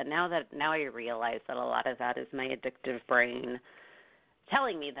that. And now I realize that a lot of that is my addictive brain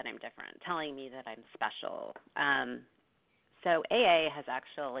telling me that I'm different, telling me that I'm special. So AA has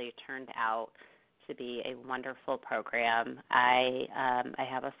actually turned out to be a wonderful program. I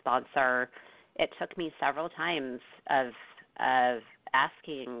have a sponsor. It took me several times of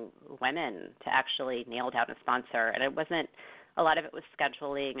asking women to actually nail down a sponsor, and it wasn't. A lot of it was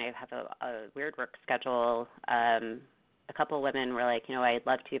scheduling. I have a weird work schedule. A couple of women were like, I'd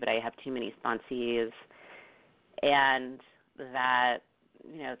love to, but I have too many sponsees, and that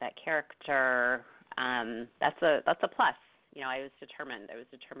that character. That's a plus. I was determined. I was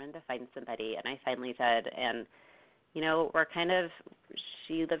determined to find somebody, and I finally did. And,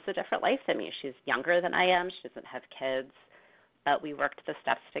 she lives a different life than me. She's younger than I am. She doesn't have kids, but we worked the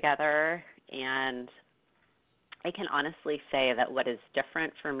steps together. And I can honestly say that what is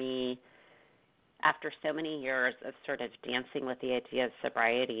different for me after so many years of sort of dancing with the idea of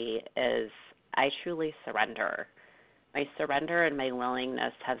sobriety is I truly surrender. My surrender and my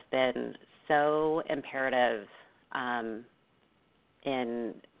willingness have been so imperative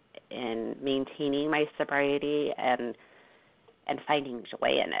in maintaining my sobriety and finding joy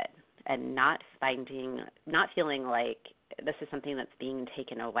in it, and not feeling like this is something that's being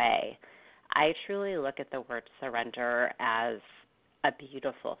taken away. I truly look at the word surrender as a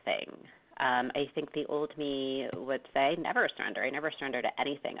beautiful thing. I think the old me would say, never surrender. I never surrender to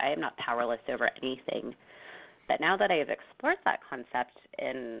anything. I am not powerless over anything. But now that I have explored that concept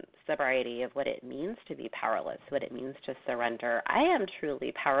in sobriety of what it means to be powerless, what it means to surrender, I am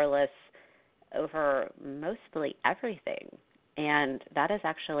truly powerless over mostly everything. And that is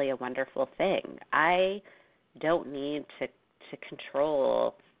actually a wonderful thing. I don't need to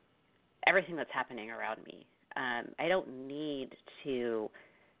control everything that's happening around me. I don't need to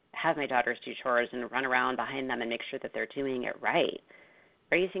have my daughters do chores and run around behind them and make sure that they're doing it right.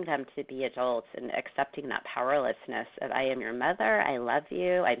 Raising them to be adults and accepting that powerlessness of I am your mother, I love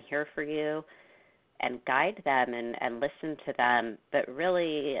you, I'm here for you, and guide them and listen to them. But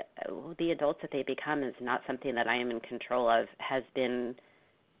really, the adults that they become is not something that I am in control of, has been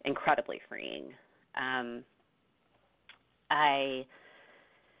incredibly freeing. I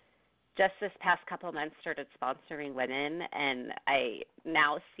just this past couple of months started sponsoring women, and I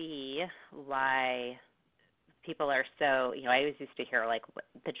now see why people are so, I always used to hear, like,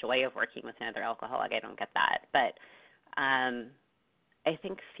 the joy of working with another alcoholic. I don't get that. But I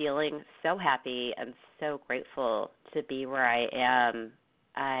think feeling so happy and so grateful to be where I am,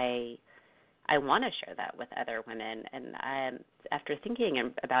 I want to share that with other women. And after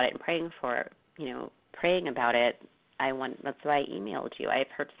thinking about it and praying about it, that's why I emailed you. I've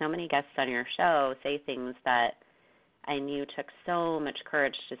heard so many guests on your show say things that I knew took so much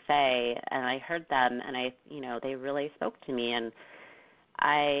courage to say, and I heard them, and they really spoke to me, and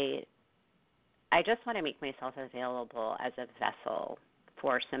I just want to make myself available as a vessel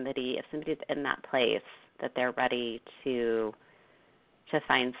for somebody. If somebody's in that place that they're ready to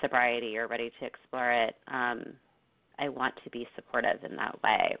find sobriety or ready to explore it, I want to be supportive in that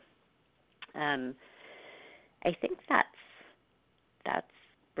way. I think that's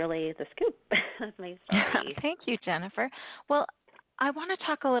really the scoop of my story. Thank you, Jennifer. Well, I want to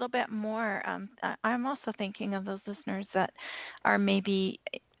talk a little bit more. I'm also thinking of those listeners that are maybe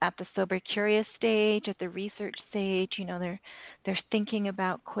at the sober curious stage, at the research stage. They're thinking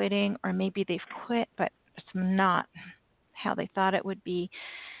about quitting, or maybe they've quit, but it's not how they thought it would be.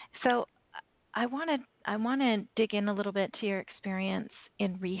 So I want to dig in a little bit to your experience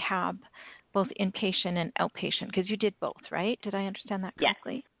in rehab, both inpatient and outpatient, because you did both, right? Did I understand that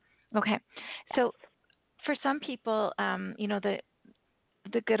correctly? Yes. Okay. So for some people,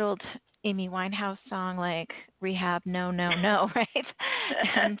 the good old Amy Winehouse song, like rehab, no, right?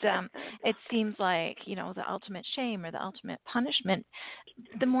 And it seems like, the ultimate shame or the ultimate punishment.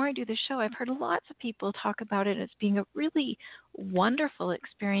 The more I do the show, I've heard lots of people talk about it as being a really wonderful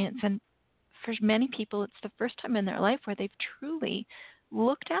experience. And for many people, it's the first time in their life where they've truly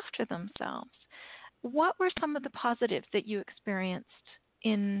looked after themselves. What were some of the positives that you experienced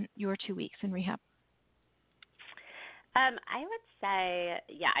in your 2 weeks in rehab? I would say,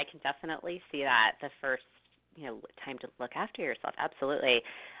 I can definitely see that the first, time to look after yourself. Absolutely.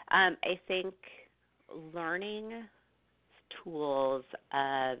 I think learning tools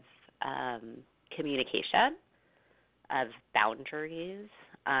of communication, of boundaries.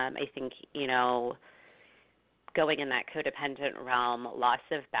 I think, going in that codependent realm, loss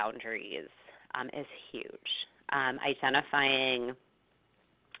of boundaries is huge. Identifying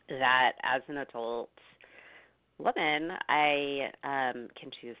that as an adult woman, I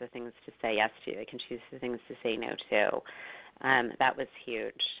can choose the things to say yes to. I can choose the things to say no to. That was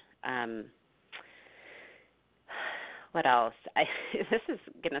huge. What else? This is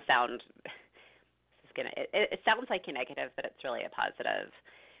going to sound, it sounds like a negative, but it's really a positive.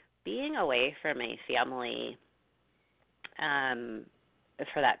 Being away from my family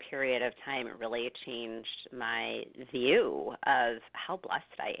for that period of time really changed my view of how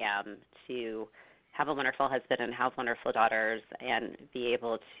blessed I am to have a wonderful husband and have wonderful daughters and be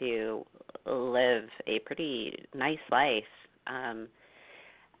able to live a pretty nice life. One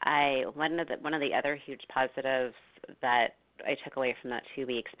of the other huge positives that I took away from that 2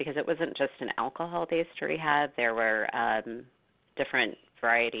 weeks, because it wasn't just an alcohol-based rehab, there were different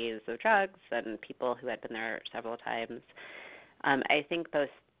varieties of drugs and people who had been there several times. I think both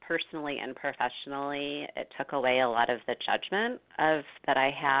personally and professionally, it took away a lot of the judgment that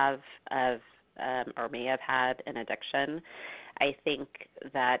I have of or may have had in addiction. I think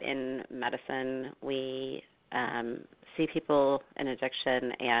that in medicine we see people in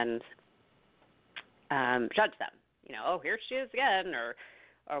addiction and judge them. Oh, here she is again, or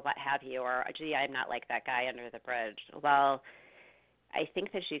what have you, or gee, I'm not like that guy under the bridge. Well, I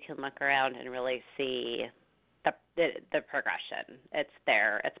think that you can look around and really see the progression. It's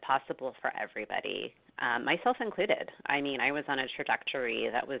there. It's possible for everybody, myself included. I mean, I was on a trajectory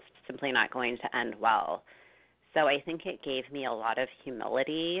that was simply not going to end well. So I think it gave me a lot of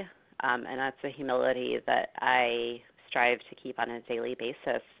humility, and that's a humility that I strive to keep on a daily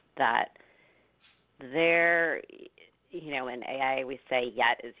basis, that there, in AA we say,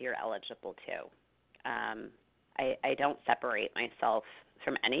 yet is you're eligible to. I don't separate myself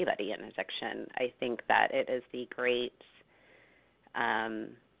from anybody in addiction. I think that it is the great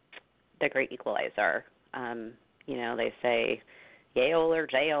equalizer. They say Yale or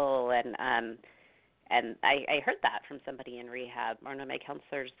jail, and I heard that from somebody in rehab. One of my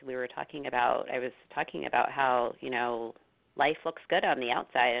counselors, I was talking about how, life looks good on the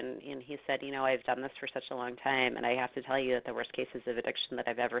outside, and he said, I've done this for such a long time, and I have to tell you that the worst cases of addiction that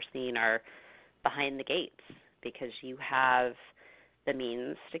I've ever seen are behind the gates, because you have the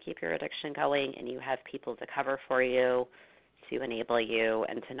means to keep your addiction going, and you have people to cover for you, to enable you,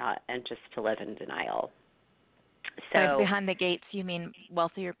 and just to live in denial. So behind the gates, you mean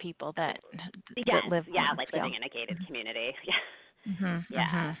wealthier people that live? Yeah, like living in a gated community. Yeah, mm-hmm, yeah.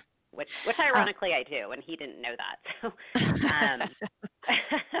 Mm-hmm. Which ironically I do, and he didn't know that. So,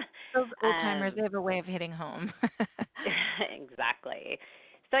 those old timers, they have a way of hitting home. Exactly.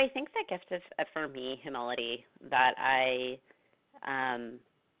 So I think the gift of for me, humility, that I,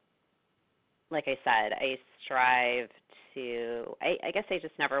 like I said, I strive to. I guess I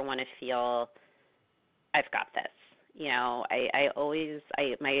just never want to feel I've got this.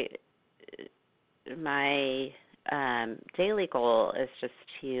 My daily goal is just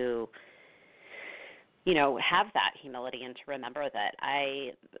to, have that humility and to remember that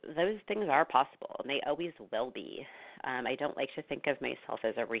those things are possible, and they always will be. I don't like to think of myself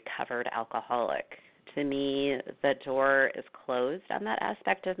as a recovered alcoholic. To me, the door is closed on that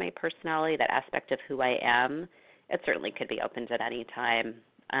aspect of my personality, that aspect of who I am. It certainly could be opened at any time.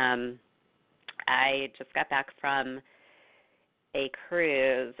 I just got back from a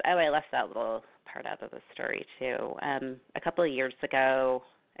cruise. Oh, I left that little part out of the story too. A couple of years ago,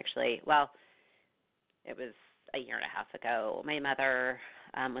 actually, it was a year and a half ago, my mother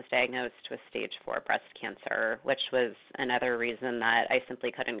was diagnosed with stage 4 breast cancer, which was another reason that I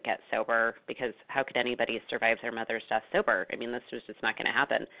simply couldn't get sober, because how could anybody survive their mother's death sober? I mean, this was just not going to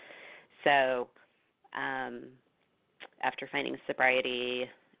happen. So after finding sobriety,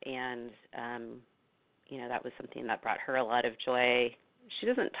 and that was something that brought her a lot of joy. She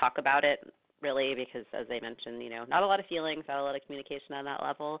doesn't talk about it really, because, as I mentioned, not a lot of feelings, not a lot of communication on that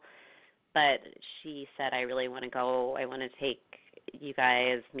level. But she said, I really want to go. I want to take you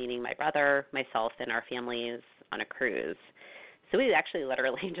guys, meaning my brother, myself, and our families, on a cruise. So we actually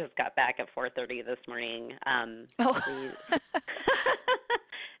literally just got back at 4:30 this morning.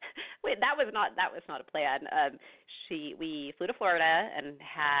 Wait, that was not a plan. We flew to Florida and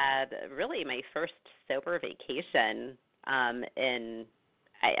had really my first sober vacation in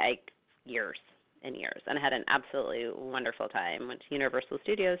years and years, and had an absolutely wonderful time. Went to Universal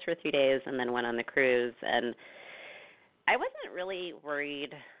Studios for 3 days, and then went on the cruise. And I wasn't really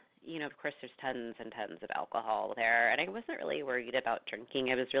worried of course there's tons and tons of alcohol there, and I wasn't really worried about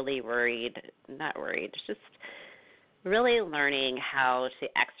drinking. I was really just really learning how to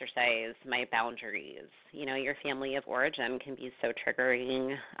exercise my boundaries. Your family of origin can be so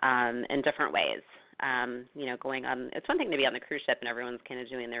triggering in different ways. Going on, it's one thing to be on the cruise ship and everyone's kind of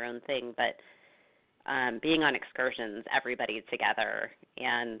doing their own thing, but being on excursions, everybody together,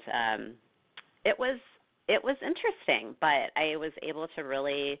 and it was interesting, but I was able to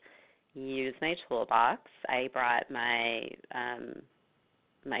really use my toolbox. I brought my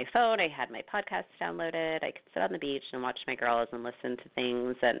my phone. I had my podcast downloaded. I could sit on the beach and watch my girls and listen to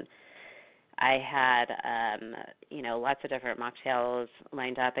things, and I had, lots of different mocktails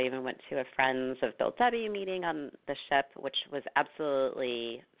lined up. I even went to a Friends of Bill W. meeting on the ship, which was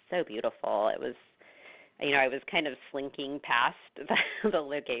absolutely so beautiful. It was, I was kind of slinking past the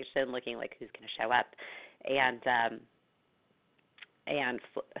location, looking like who's going to show up, and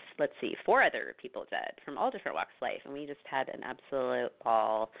let's see, 4 other people did from all different walks of life, and we just had an absolute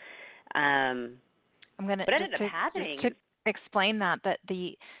ball. What ended up happening? Explain that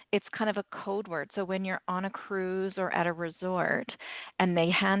it's kind of a code word. So when you're on a cruise or at a resort and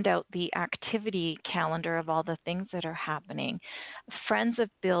they hand out the activity calendar of all the things that are happening, Friends of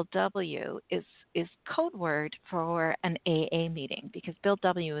Bill W. is code word for an AA meeting, because Bill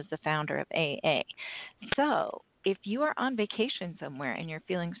W. is the founder of AA. So if you are on vacation somewhere and you're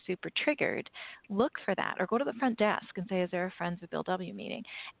feeling super triggered, look for that, or go to the front desk and say, is there a Friends of Bill W. meeting?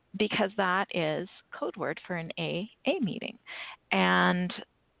 Because that is code word for an AA meeting. And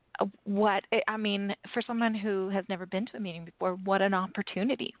for someone who has never been to a meeting before, what an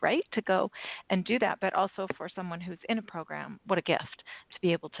opportunity, right, to go and do that. But also for someone who's in a program, what a gift to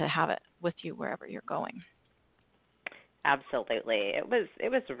be able to have it with you wherever you're going. Absolutely. It was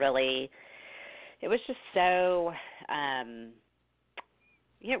just so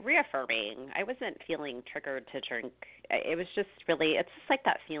reaffirming. I wasn't feeling triggered to drink. It was just really, it's just like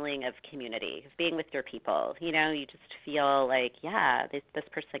that feeling of community, being with your people. You just feel like, this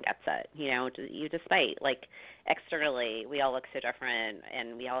person gets it. You despite, like, externally, we all look so different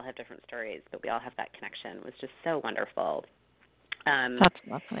and we all have different stories, but we all have that connection. It was just so wonderful. That's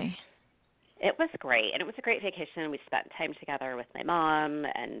lovely. It was great, and it was a great vacation. We spent time together with my mom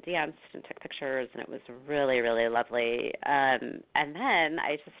and danced and took pictures, and it was really, really lovely. And then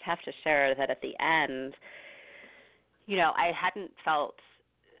I just have to share that at the end, I hadn't felt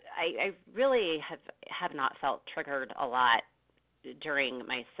 – I really have not felt triggered a lot during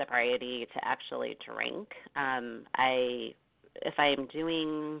my sobriety to actually drink. If I'm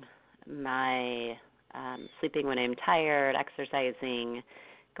doing my sleeping when I'm tired, exercising –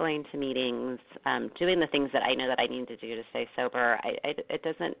 going to meetings, doing the things that I know that I need to do to stay sober,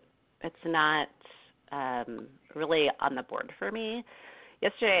 it's not really on the board for me.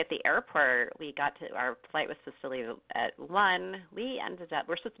 Yesterday at the airport, our flight was supposed to leave at 1.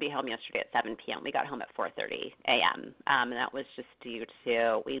 We're supposed to be home yesterday at 7 p.m. We got home at 4:30 a.m., and that was just due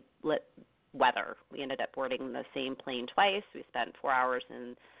to weather. We ended up boarding the same plane twice. We spent 4 hours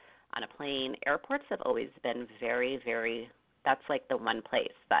on a plane. Airports have always been very, very, that's like the one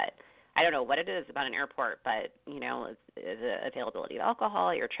place that, I don't know what it is about an airport, but, the availability of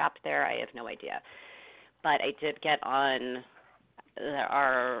alcohol, you're trapped there, I have no idea. But I did get on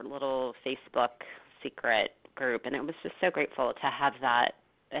our little Facebook secret group, and it was just so grateful to have that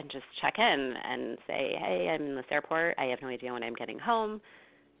and just check in and say, hey, I'm in this airport. I have no idea when I'm getting home.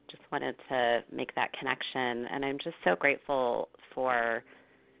 Just wanted to make that connection, and I'm just so grateful for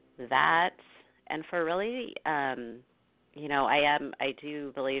that and for really, I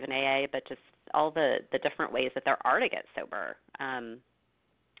do believe in AA, but just all the different ways that there are to get sober. I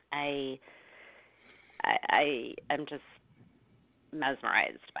am just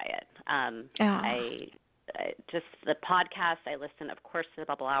mesmerized by it. I just the podcast I listen, of course, to the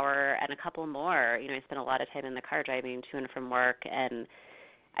Bubble Hour and a couple more. I spend a lot of time in the car driving to and from work, and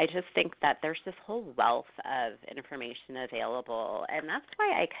I just think that there's this whole wealth of information available, and that's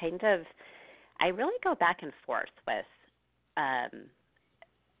why I really go back and forth with. I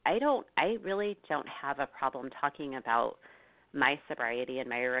really don't have a problem talking about my sobriety and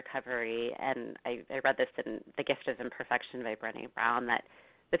my recovery, and I read this in The Gift of Imperfection by Brené Brown, that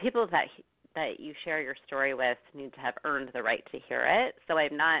the people that you share your story with need to have earned the right to hear it. So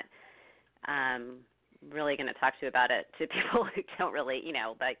I'm not really going to talk to you about it to people who don't really,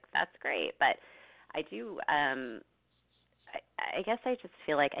 that's great. But I do, I guess I just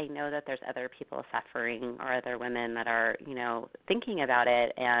feel like I know that there's other people suffering or other women that are, thinking about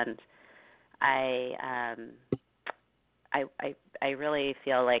it, and I really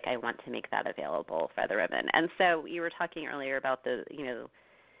feel like I want to make that available for other women. And so you were talking earlier about the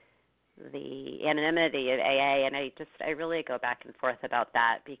the anonymity of AA, and I really go back and forth about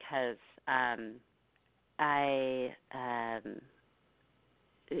that because I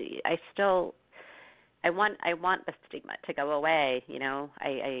want the stigma to go away.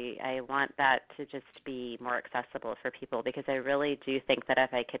 I want that to just be more accessible for people, because I really do think that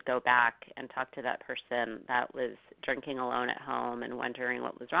if I could go back and talk to that person that was drinking alone at home and wondering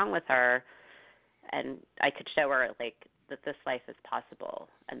what was wrong with her, and I could show her that this life is possible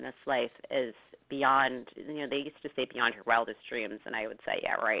and this life is beyond, they used to say beyond her wildest dreams, and I would say,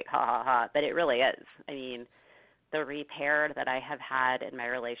 yeah, right, ha, ha, ha, but it really is. I mean, the repair that I have had in my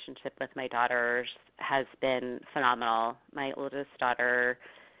relationship with my daughters has been phenomenal. My oldest daughter,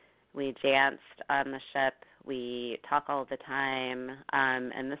 we danced on the ship. We talk all the time,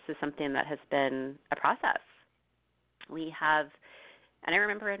 and this is something that has been a process. And I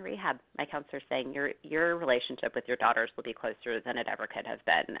remember in rehab, my counselor saying, your relationship with your daughters will be closer than it ever could have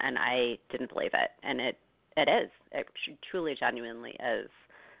been, and I didn't believe it, and it is. It truly, genuinely is.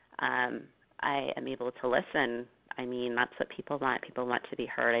 I am able to listen. I mean, that's what people want. People want to be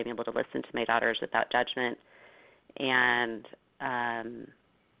heard. I'm able to listen to my daughters without judgment, and I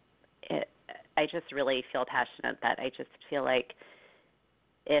just really feel passionate that I just feel like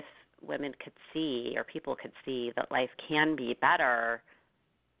if women could see, or people could see, that life can be better,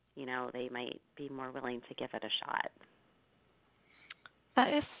 they might be more willing to give it a shot.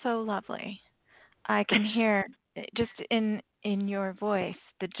 That is so lovely. I can hear just in your voice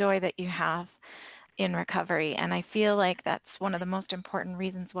the joy that you have in recovery, and I feel like that's one of the most important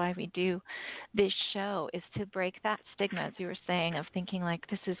reasons why we do this show, is to break that stigma, as you were saying, of thinking like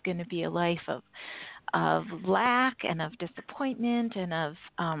this is going to be a life of lack and of disappointment and of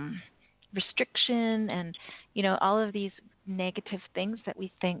restriction and all of these negative things that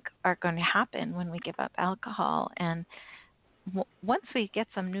we think are going to happen when we give up alcohol. And once we get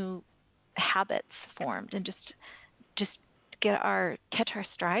some new habits formed and just catch our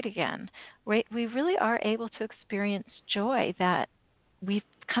stride again, we really are able to experience joy that we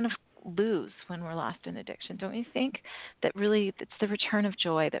kind of lose when we're lost in addiction. Don't you think that really it's the return of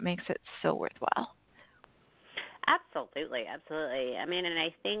joy that makes it so worthwhile? Absolutely. I mean, and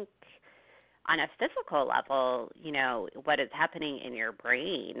I think on a physical level, what is happening in your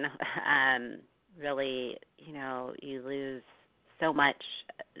brain, really, you lose so much.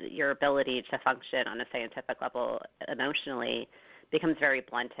 Your ability to function on a scientific level emotionally becomes very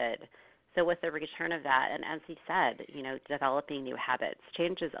blunted. So with the return of that, and as he said, developing new habits,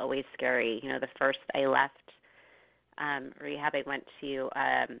 change is always scary. The first I left rehab, I went to,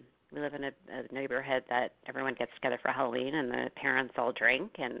 we live in a neighborhood that everyone gets together for Halloween, and the parents all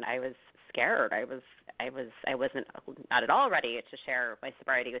drink, and I was scared. I wasn't not at all ready to share my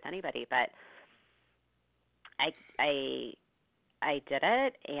sobriety with anybody, but I did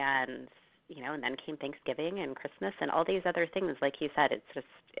it, and and then came Thanksgiving and Christmas and all these other things. Like you said,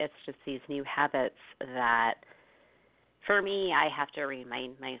 it's just these new habits that, for me, I have to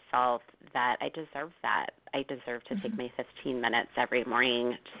remind myself that I deserve that. I deserve to take my 15 minutes every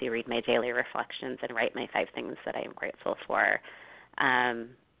morning to read my daily reflections and write my 5 things that I am grateful for. And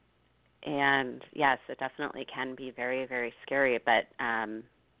yes, it definitely can be very, very scary, but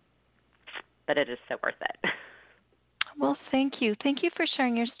it is so worth it. Well, thank you. Thank you for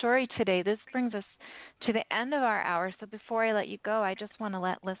sharing your story today. This brings us to the end of our hour. So before I let you go, I just want to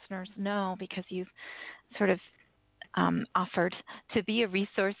let listeners know, because you've sort of offered to be a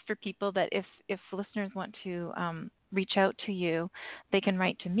resource for people, that if listeners want to reach out to you, they can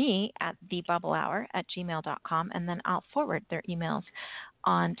write to me at thebubblehour@gmail.com, and then I'll forward their emails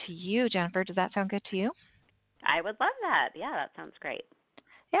on to you. Jennifer, does that sound good to you? I would love that. Yeah, that sounds great.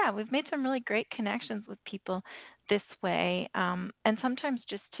 Yeah, we've made some really great connections with people this way, and sometimes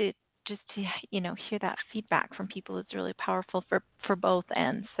just to hear that feedback from people is really powerful for both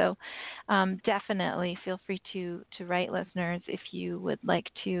ends. So definitely feel free to write, listeners, if you would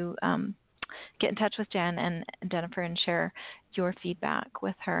like to get in touch with Jen and Jennifer and share your feedback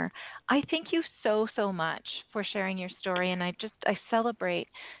with her. I thank you so much for sharing your story, and I celebrate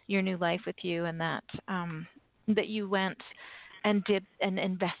your new life with you, and that you went and did and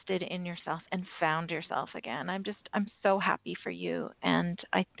invested in yourself and found yourself again. I'm so happy for you, and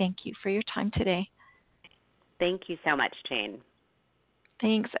I thank you for your time today. Thank you so much, Jane.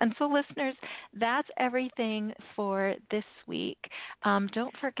 Thanks. And so, listeners, that's everything for this week.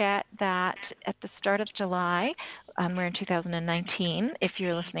 Don't forget that at the start of July, we're in 2019, if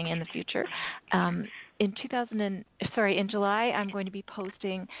you're listening in the future, in July, I'm going to be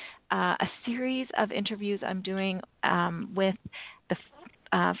posting a series of interviews I'm doing with the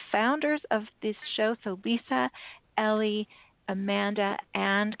founders of this show, so Lisa, Ellie, Amanda,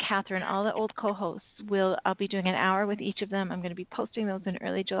 and Catherine, all the old co-hosts, I'll be doing an hour with each of them. I'm going to be posting those in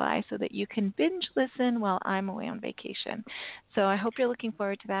early July so that you can binge listen while I'm away on vacation. So I hope you're looking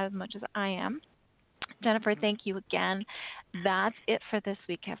forward to that as much as I am. Jennifer, thank you again. That's it for this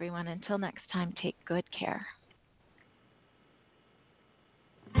week, everyone. Until next time, take good care.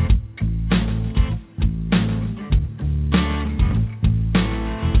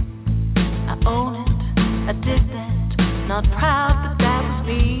 I own it, I did that, not proud that that was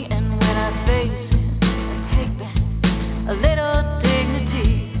me. And when I face it, I take back a little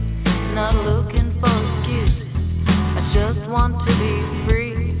dignity, not looking for excuses. I just want to be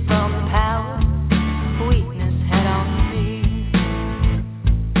free from the power weakness had on me.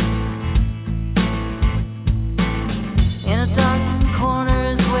 In a dark corner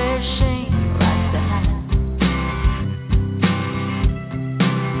is where shame likes to hide.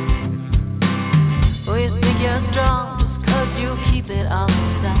 Oh, you think you're strong just 'cause you keep it all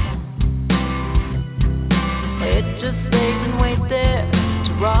inside. It just stays and waits there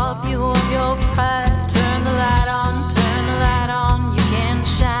to rob you of your pride. Turn the light on, you can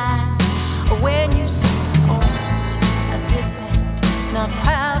shine. When you say, oh, I did that, not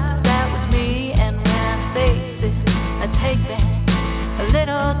proud that that was me. And when I face it, I take back a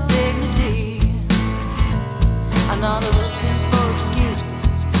little dignity. I'm not looking for excuses,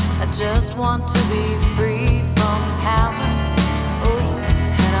 I just want to be free from the power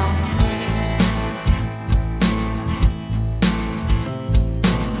head on me.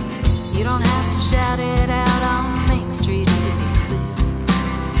 You don't have to shout it out on Main Street to be clear.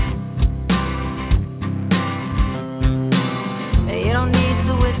 You don't need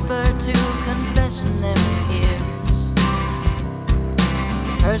to whisper to confession every ear.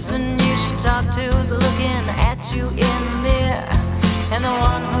 The person you should talk to is looking at you in the mirror, and the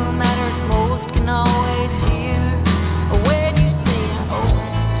one who matters most can always hear when you say, oh,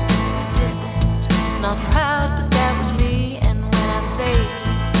 I did that, not proud that that was me. And when I face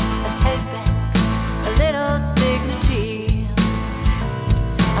it, I take back a little dignity.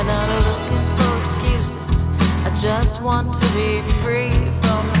 I'm not looking for excuses, I just want to be free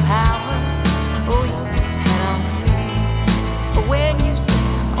from the power you had on me. When you say,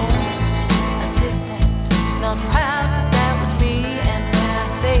 oh, I did that, not proud that that was me. And when I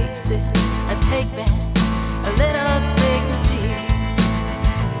face it, I take back a little dignity.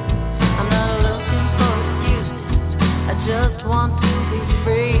 I'm not looking for excuses, I just want to be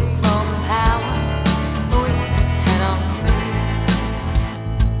free from the power you had on me.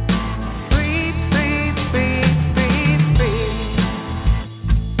 Free, free, free, free, free.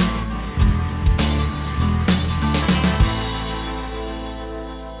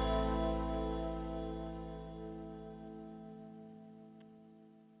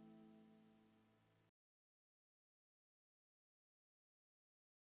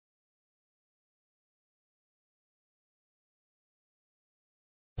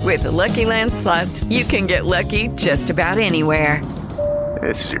 With the Lucky Land Slots, you can get lucky just about anywhere.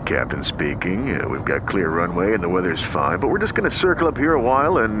 This is your captain speaking. We've got clear runway and the weather's fine, but we're just going to circle up here a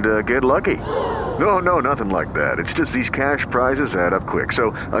while and get lucky. No, nothing like that. It's just these cash prizes add up quick.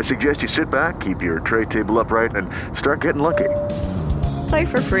 So I suggest you sit back, keep your tray table upright, and start getting lucky. Play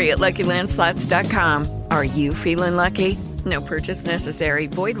for free at LuckyLandSlots.com. Are you feeling lucky? No purchase necessary.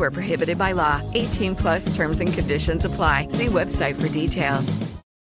 Void where prohibited by law. 18+ terms and conditions apply. See website for details.